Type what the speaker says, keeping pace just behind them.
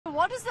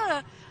what is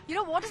the,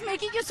 what is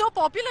making you so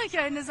popular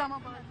here in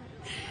Nizamabad?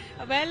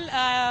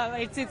 Well,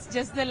 it's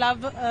just the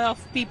love of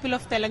people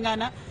of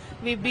Telangana.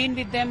 We've been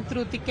with them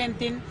through thick and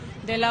thin.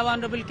 They love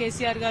Honorable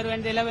KCR Garu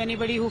and they love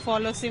anybody who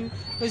follows him,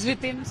 who's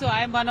with him. So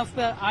I am one of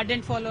the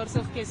ardent followers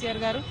of KCR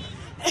Garu.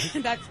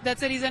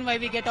 That's the reason why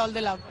we get all the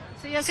love.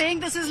 So you're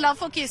saying this is love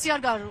for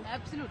KCR Garu?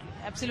 Absolutely,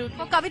 absolutely.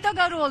 For Kavitha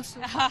Garu also?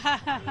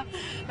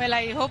 Well,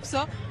 I hope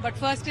so. But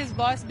first is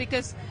boss,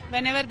 because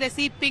whenever they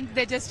see pink,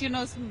 they just,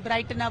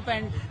 brighten up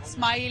and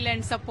smile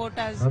and support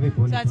us. So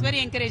that's very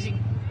encouraging.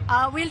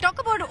 We'll talk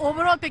about the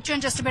overall picture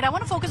in just a bit. I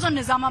want to focus on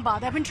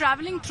Nizamabad. I've been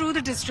traveling through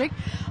the district,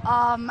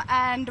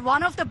 and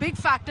one of the big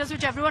factors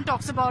which everyone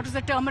talks about is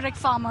the turmeric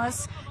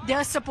farmers,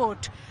 their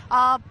support.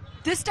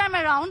 This time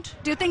around,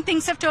 do you think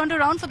things have turned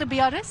around for the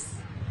BRS?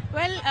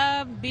 Well,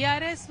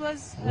 BRS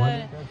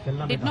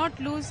did not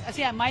lose.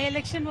 My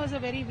election was a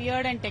very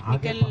weird and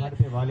technical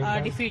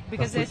defeat,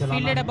 because they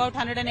fielded about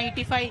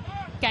 185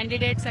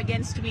 candidates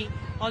against me.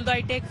 Although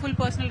I take full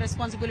personal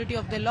responsibility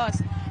of the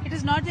loss, it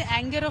is not the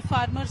anger of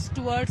farmers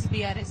towards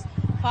BRS.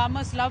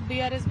 Farmers love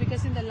BRS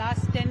because in the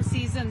last 10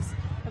 seasons,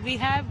 we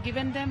have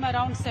given them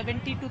around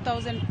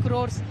 72,000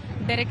 crores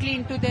directly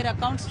into their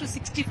accounts to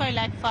 65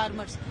 lakh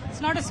farmers.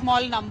 It's not a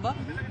small number.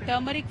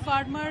 Turmeric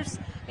farmers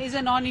is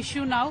a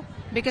non-issue now,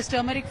 because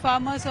turmeric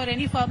farmers or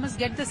any farmers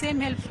get the same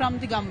help from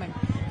the government.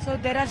 So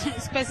there are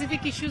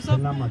specific issues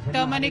of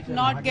turmeric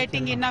not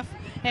getting enough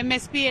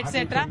MSP,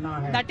 etc.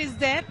 That is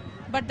there.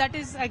 But that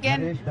is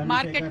again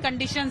market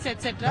conditions,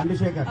 etc.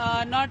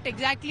 Not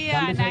exactly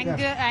an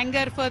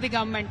anger for the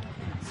government.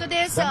 So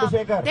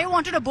they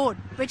wanted a board,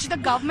 which the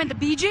government, the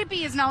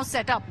BJP is now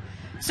set up.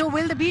 So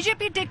will the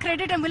BJP take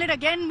credit and will it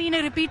again mean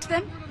a repeat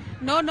then?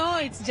 No,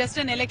 it's just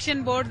an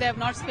election board. They have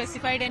not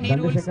specified any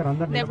rules.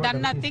 They have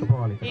done nothing.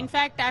 In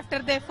fact, after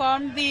they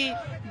formed the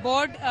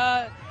board,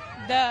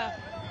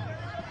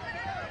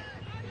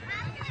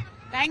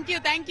 Thank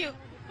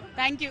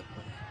you.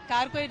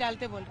 Car ko hi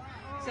dalte bol.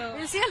 So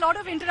we'll see a lot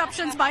of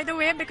interruptions, by the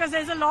way, because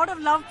there's a lot of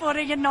love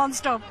pouring in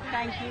non-stop.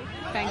 Thank you.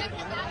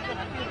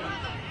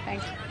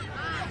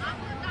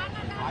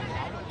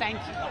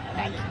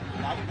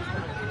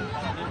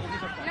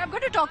 And I'm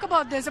going to talk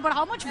about this, about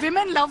how much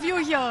women love you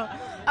here,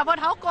 about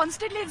how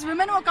constantly it's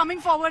women who are coming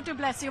forward to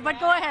bless you. But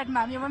go ahead,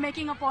 ma'am. You were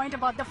making a point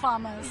about the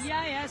farmers.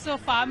 Yeah. So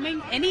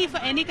farming, any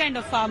kind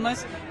of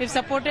farmers, we've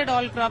supported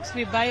all crops.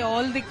 We buy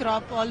all the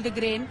crop, all the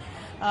grain,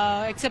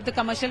 except the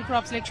commercial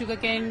crops like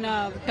sugarcane,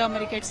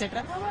 turmeric,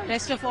 etc.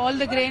 Rest of all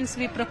the grains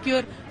we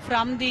procure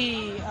from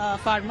the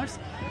farmers.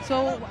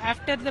 So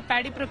after the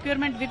paddy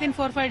procurement, within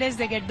 4 or 5 days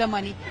they get the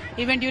money.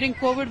 Even during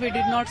COVID, we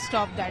did not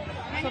stop that.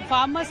 So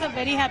farmers are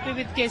very happy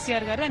with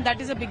KCR Garu, and that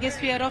is the biggest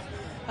fear of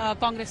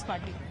Congress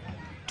party.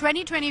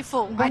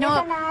 2024. I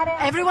know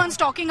everyone's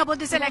talking about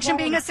this election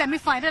being a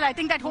semi-final. I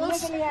think that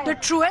holds the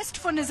truest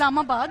for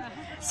Nizamabad.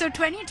 So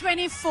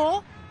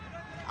 2024,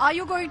 are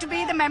you going to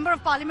be the member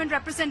of parliament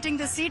representing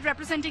the seat,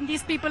 representing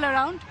these people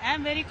around? I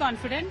am very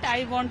confident.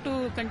 I want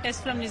to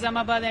contest from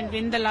Nizamabad and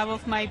win the love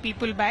of my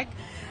people back.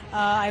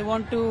 I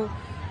want to,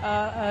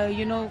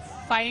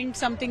 find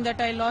something that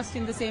I lost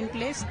in the same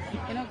place.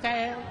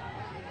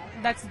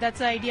 That's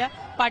the idea.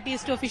 Party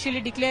is to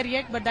officially declare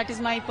yet, but that is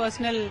my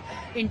personal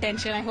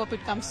intention. I hope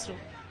it comes through.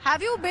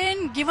 Have you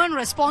been given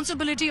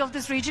responsibility of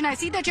this region? I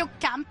see that you're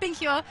camping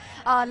here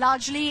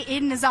largely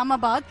in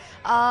Nizamabad.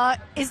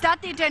 Is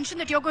that the intention,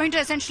 that you're going to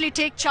essentially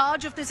take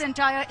charge of this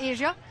entire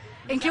area,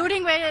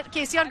 including where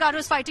KCR Garu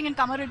is fighting in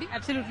Kamareddy?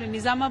 Absolutely.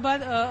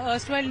 Nizamabad,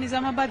 erstwhile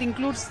Nizamabad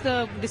includes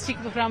the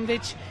district from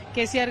which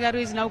KCR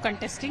Garu is now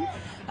contesting.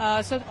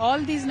 So all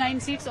these 9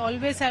 seats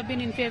always have been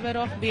in favor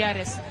of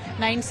BRS.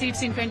 9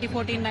 seats in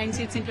 2014, 9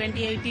 seats in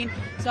 2018.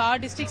 So our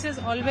districts has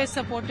always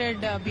supported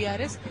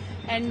BRS.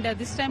 And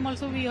this time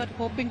also we are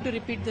hoping to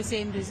repeat the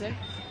same result,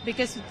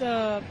 because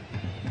the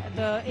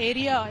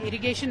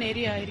irrigating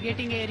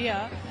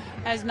area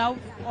has now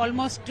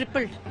almost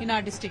tripled in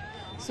our district.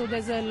 So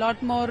there's a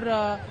lot more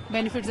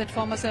benefits that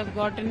farmers have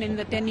gotten in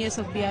the 10 years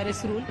of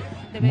BRS rule.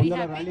 They're very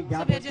happy.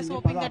 So we're just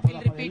hoping that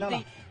we'll repeat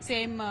the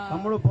same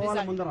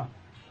result.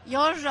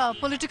 Your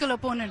political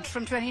opponent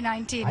from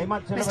 2019,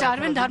 Mr.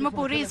 Arvind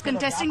Dharmapuri, is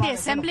contesting the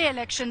assembly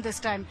election this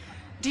time.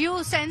 Do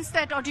you sense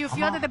that, or do you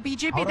fear that the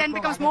BJP then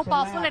becomes more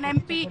powerful, an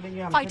MP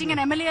fighting an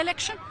MLA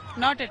election?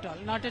 Not at all.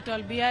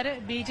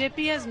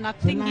 BJP has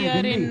nothing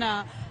here in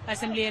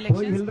assembly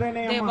elections.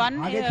 They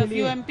won a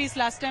few MPs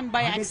last time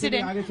by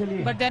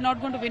accident, but they're not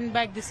going to win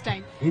back this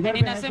time. And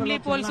in assembly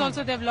polls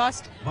also they've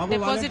lost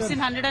deposits in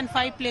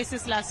 105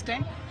 places last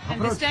time,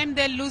 and this time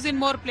they'll lose in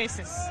more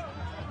places.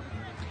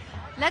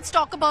 Let's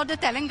talk about the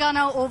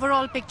Telangana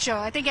overall picture.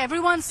 I think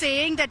everyone's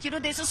saying that,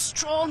 there's a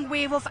strong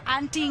wave of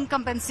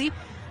anti-incumbency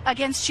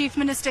against Chief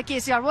Minister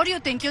KCR. What do you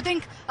think? You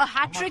think a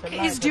hat-trick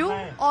is due,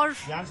 or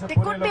there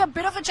could be a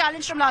bit of a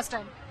challenge from last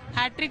time?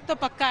 Hat-trick to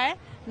pakka hai.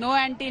 No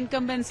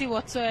anti-incumbency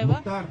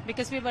whatsoever,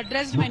 because we've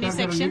addressed many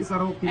sections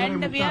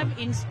and we have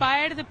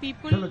inspired the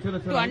people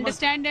to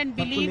understand and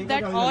believe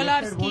that all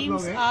our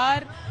schemes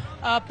are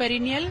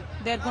perennial.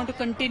 They're going to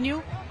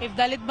continue. If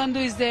Dalit Bandhu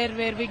is there,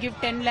 where we give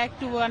 10 lakh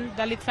to one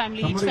Dalit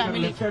family, each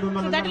family, so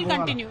that will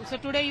continue. So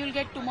today you'll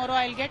get, tomorrow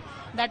I'll get.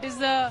 That is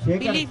the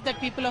belief that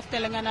people of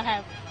Telangana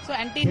have. So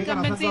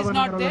anti-incumbency is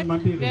not there.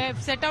 We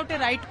have set out a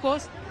right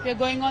course. We are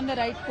going on the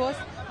right course.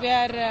 We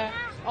are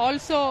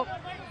also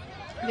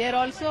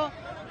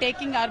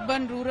taking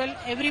urban, rural,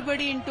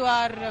 everybody into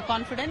our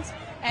confidence,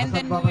 and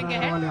then moving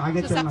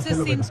ahead. So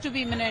success seems to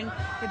be imminent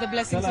with the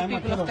blessings of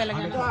people of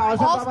Telangana.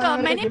 Of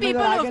the many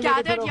people who have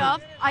gathered here,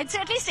 I'd say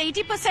at least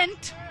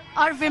 80%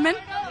 are women.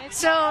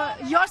 So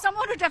you're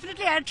someone who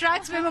definitely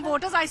attracts women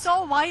voters. I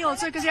saw why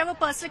also, because you have a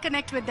personal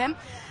connect with them.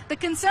 The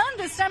concern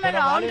this time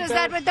around is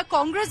that with the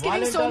Congress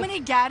giving so many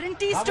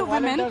guarantees to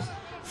women,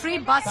 free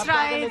bus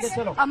rides,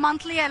 a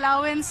monthly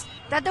allowance,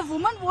 that the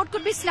woman vote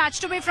could be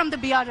snatched away from the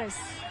BRS.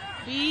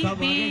 The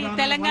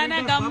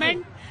Telangana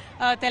government,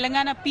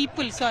 Telangana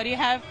people,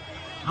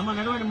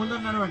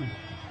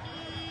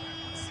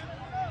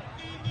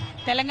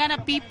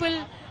 Telangana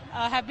people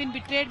have been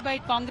betrayed by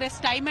Congress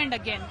time and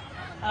again.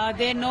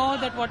 They know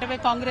that whatever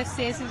Congress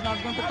says is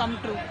not going to come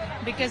true,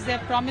 because they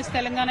promised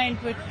Telangana in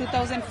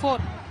 2004.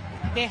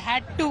 They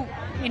had to,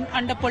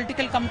 under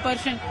political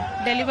compulsion,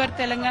 deliver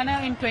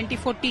Telangana in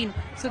 2014.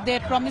 So their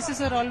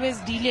promises are always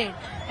delayed,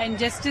 and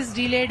justice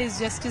delayed is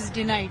justice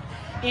denied.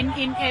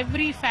 In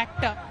every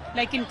factor,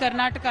 like in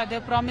Karnataka, they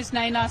promised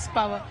 9 hours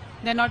power.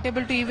 They're not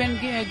able to even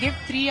give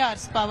 3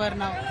 hours power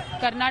now.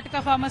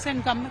 Karnataka farmers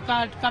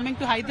are coming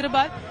to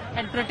Hyderabad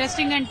and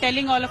protesting and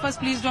telling all of us,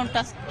 please don't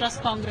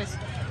trust Congress.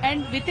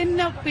 And within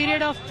a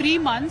period of 3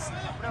 months,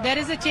 there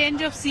is a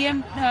change of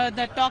CM.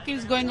 The talk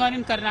is going on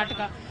in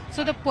Karnataka.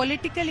 So the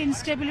political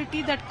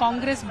instability that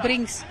Congress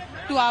brings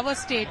to our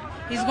state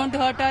is going to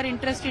hurt our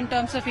interest in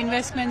terms of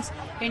investments,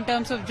 in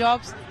terms of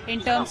jobs, in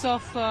terms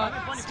of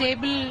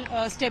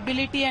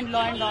stability and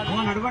law and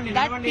order.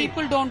 That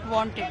people don't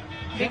want it.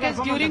 Because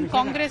during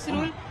Congress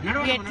rule,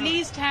 we at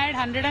least had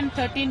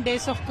 113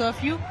 days of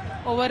curfew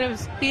over a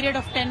period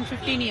of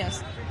 10-15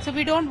 years. So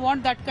we don't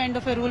want that kind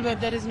of a rule where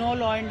there is no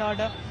law and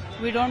order.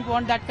 We don't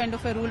want that kind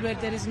of a rule where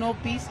there is no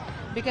peace,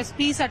 because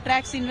peace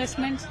attracts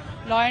investments,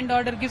 law and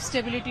order gives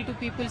stability to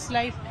people's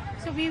life.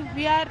 So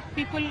we are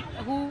people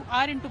who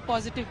are into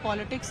positive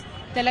politics.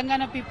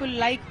 Telangana people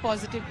like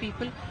positive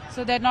people,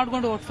 so they're not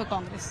going to vote for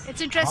Congress.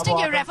 It's interesting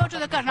you refer to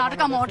the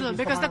Karnataka model,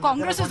 because the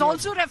Congress is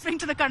also referring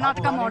to the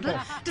Karnataka model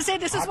to say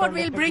this is what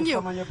we'll bring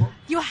you.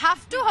 You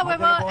have to,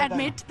 however,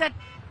 admit that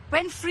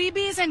when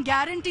freebies and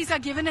guarantees are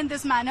given in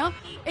this manner,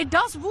 it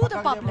does woo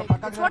the public.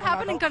 That's what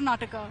happened in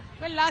Karnataka.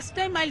 Well, last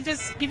time, I'll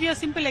just give you a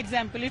simple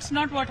example. It's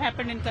not what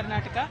happened in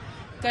Karnataka.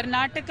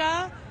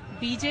 Karnataka,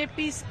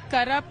 BJP's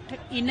corrupt,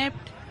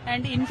 inept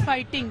and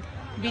infighting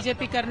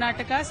BJP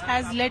Karnatakas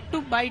has led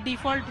to by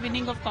default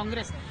winning of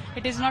Congress.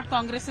 It is not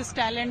Congress's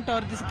talent or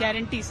these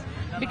guarantees.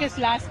 Because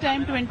last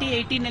time,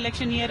 2018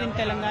 election year in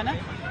Telangana,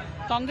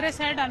 Congress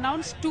had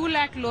announced 2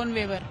 lakh loan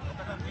waiver,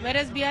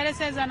 whereas BRS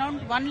has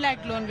announced 1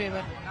 lakh loan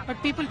waiver.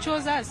 But people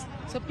chose us.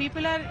 So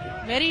people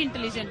are very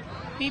intelligent.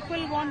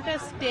 People want a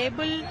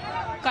stable,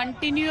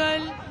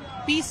 continual,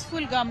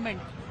 peaceful government.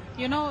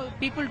 You know,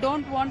 people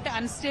don't want an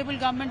unstable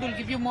government who will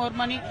give you more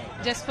money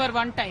just for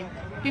one time.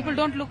 People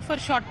don't look for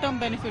short-term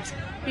benefits.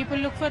 People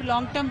look for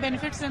long-term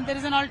benefits, and there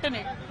is an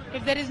alternate.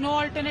 If there is no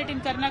alternate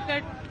in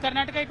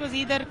Karnataka, it was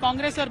either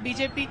Congress or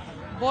BJP.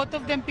 Both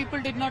of them people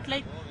did not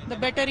like. The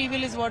better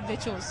evil is what they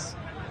chose.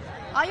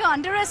 Are you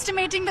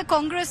underestimating the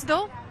Congress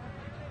though?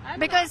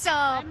 Because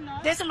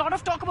there's a lot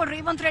of talk about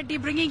Revanth Reddy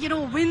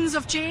bringing, winds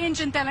of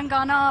change in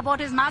Telangana, about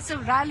his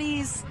massive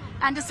rallies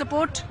and his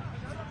support.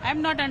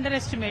 I'm not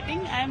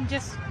underestimating. I'm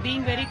just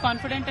being very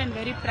confident and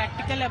very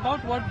practical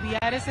about what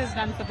BRS has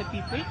done for the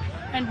people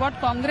and what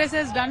Congress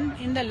has done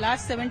in the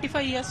last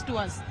 75 years to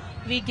us.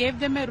 We gave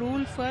them a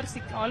rule for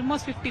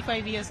almost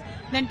 55 years.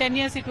 Then 10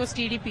 years it was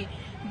TDP.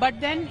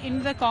 But then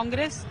in the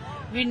Congress,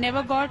 we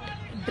never got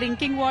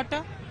drinking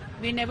water.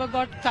 We never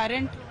got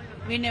current.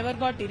 We never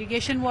got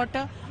irrigation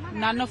water.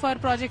 None of our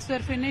projects were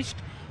finished.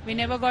 We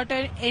never got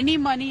any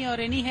money or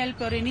any help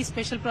or any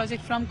special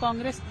project from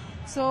Congress.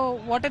 So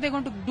what are they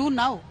going to do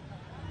now?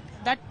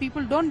 That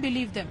people don't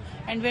believe them.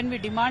 And when we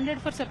demanded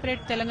for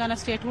separate Telangana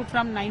statehood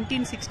from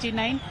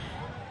 1969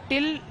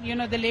 till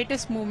the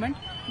latest movement,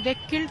 they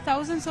killed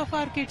thousands of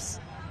our kids.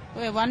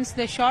 Once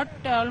they shot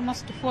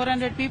almost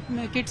 400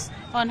 kids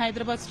on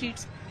Hyderabad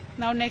streets.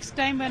 Now next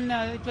time when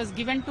it was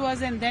given to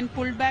us and then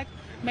pulled back,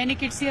 many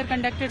kids here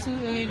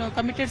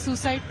committed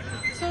suicide.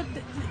 So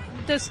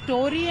the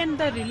story and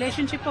the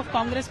relationship of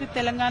Congress with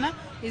Telangana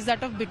is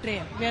that of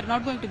betrayal. We are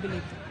not going to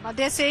believe them.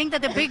 They're saying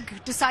that the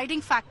big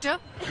deciding factor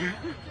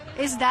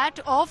is that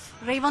of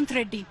Revanth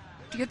Reddy.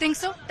 Do you think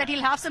so? That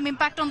he'll have some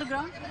impact on the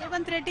ground?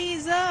 Revanth Reddy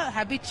is a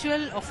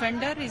habitual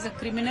offender. He's a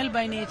criminal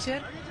by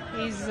nature.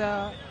 He's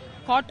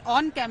caught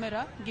on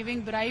camera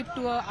giving bribe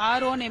to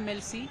our own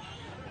MLC.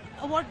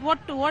 What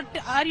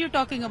are you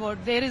talking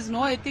about? There is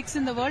no ethics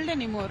in the world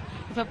anymore.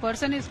 If a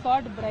person is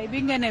caught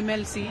bribing an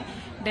MLC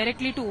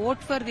directly to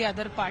vote for the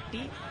other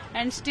party,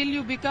 and still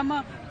you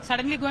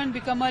suddenly go and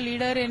become a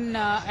leader in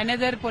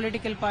another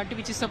political party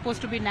which is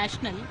supposed to be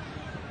national.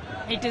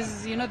 It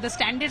is, the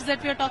standards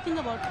that we are talking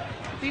about.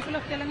 People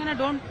of Telangana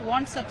don't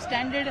want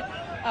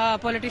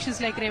substandard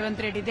politicians like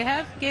Revanth Reddy. They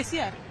have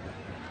KCR.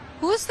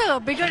 Who's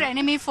the bigger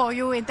enemy for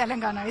you in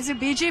Telangana? Is it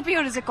BJP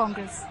or is it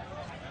Congress?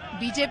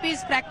 BJP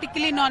is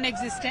practically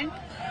non-existent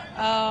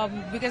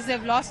because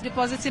they've lost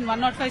deposits in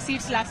 105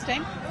 seats last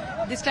time.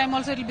 This time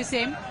also it will be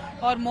same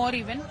or more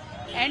even.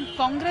 And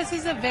Congress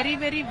is a very,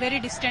 very, very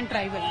distant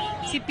rival.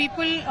 See,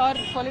 people or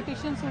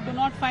politicians who do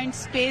not find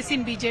space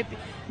in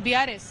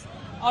BRS,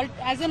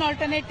 as an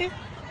alternative,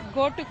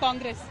 go to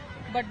Congress.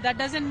 But that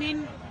doesn't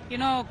mean,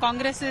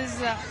 Congress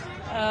is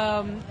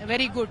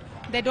very good.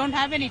 They don't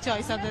have any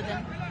choice other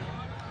than.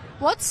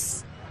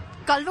 What's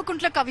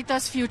Kalvakuntla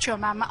Kavitha's future,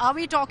 ma'am? Are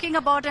we talking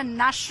about a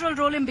national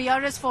role in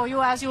BRS for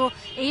you as you're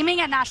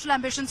aiming at national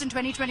ambitions in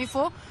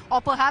 2024?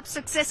 Or perhaps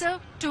successor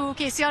to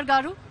KCR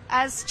Garu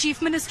as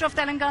Chief Minister of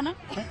Telangana?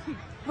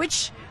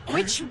 Which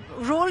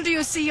role do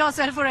you see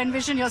yourself or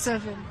envision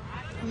yourself in?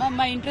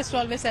 My interest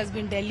always has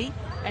been Delhi,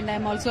 and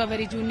I'm also a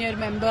very junior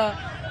member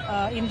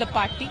in the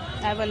party.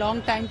 I have a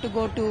long time to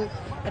go to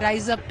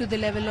rise up to the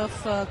level of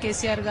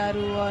KCR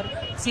Garu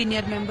or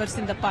senior members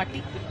in the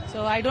party.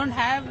 So I don't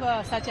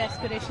have such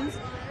aspirations.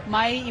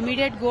 My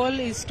immediate goal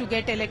is to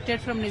get elected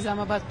from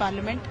Nizamabad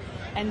Parliament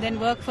and then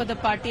work for the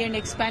party and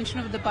expansion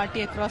of the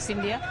party across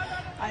India.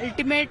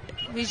 Ultimate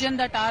vision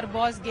that our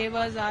boss gave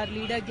us, our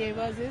leader gave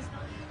us is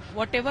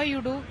whatever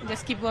you do,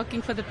 just keep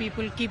working for the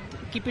people, keep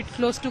it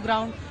close to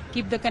ground,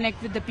 keep the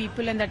connect with the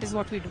people, and that is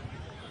what we do.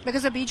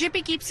 Because the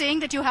BJP keeps saying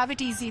that you have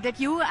it easy, that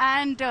you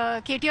and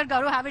KTR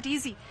Garu have it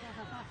easy.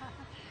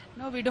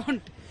 No, we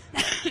don't.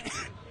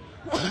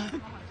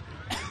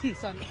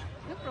 Sorry.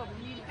 No problem.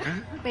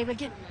 Wait, we'll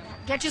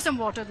get you some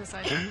water this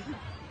side.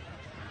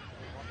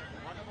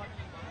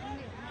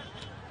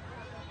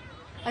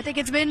 I think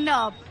it's been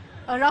a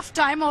rough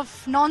time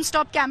of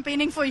non-stop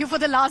campaigning for you for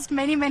the last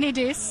many, many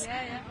days.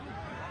 Yeah.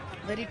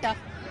 Very tough.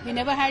 We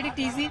never had it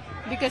easy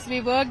because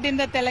we worked in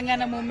the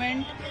Telangana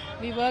movement.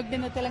 We worked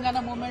in the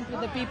Telangana movement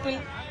with the people.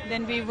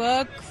 Then we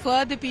work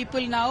for the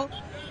people now.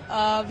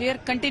 We are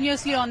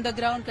continuously on the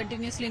ground,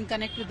 continuously in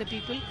connect with the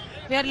people.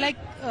 We are like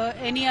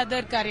any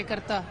other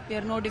Karyakarta. We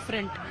are no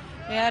different.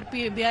 We are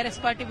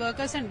BRS party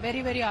workers and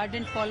very, very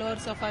ardent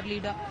followers of our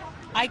leader.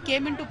 I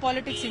came into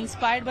politics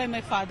inspired by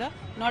my father,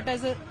 not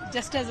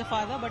just as a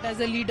father, but as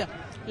a leader.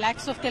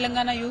 Lakhs of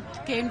Telangana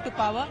youth came to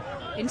power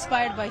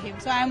inspired by him.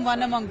 So I am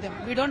one among them.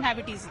 We don't have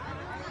it easy.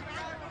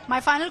 My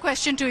final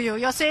question to you.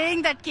 You're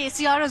saying that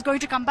KCR is going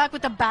to come back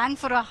with a bang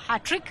for a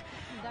hat-trick.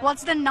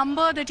 What's the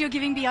number that you're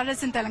giving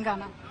BRS in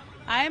Telangana?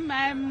 I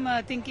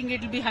am thinking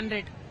it will be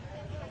 100.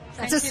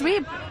 That's a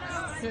sweep.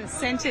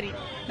 Century.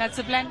 That's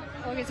the plan.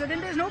 Okay, so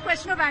then there's no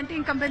question of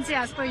anti-incumbency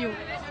as per you.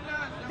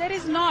 There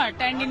is not.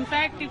 And in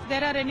fact, if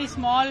there are any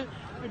small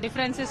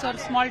differences or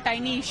small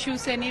tiny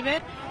issues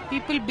anywhere,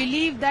 people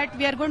believe that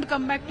we are going to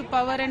come back to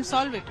power and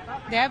solve it.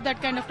 They have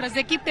that kind of trust.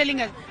 They keep telling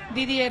us,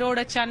 Didi, ye road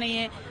acha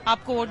nahi hai,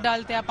 aapko vote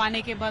dalte, aap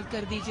aane ke baad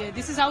kar dijiye.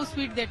 This is how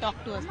sweet they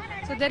talk to us.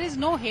 So there is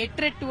no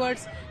hatred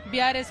towards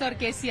BRS or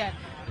KCR.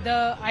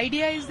 The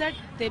idea is that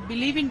they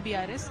believe in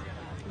BRS.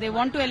 They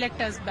want to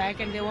elect us back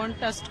and they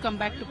want us to come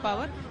back to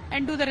power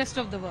and do the rest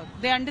of the work.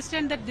 They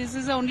understand that this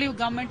is the only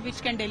government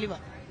which can deliver.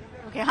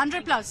 Okay,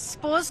 100 plus.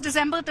 Suppose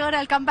December 3rd,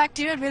 I'll come back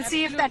to you and we'll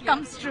see if that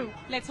comes true.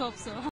 Let's hope so.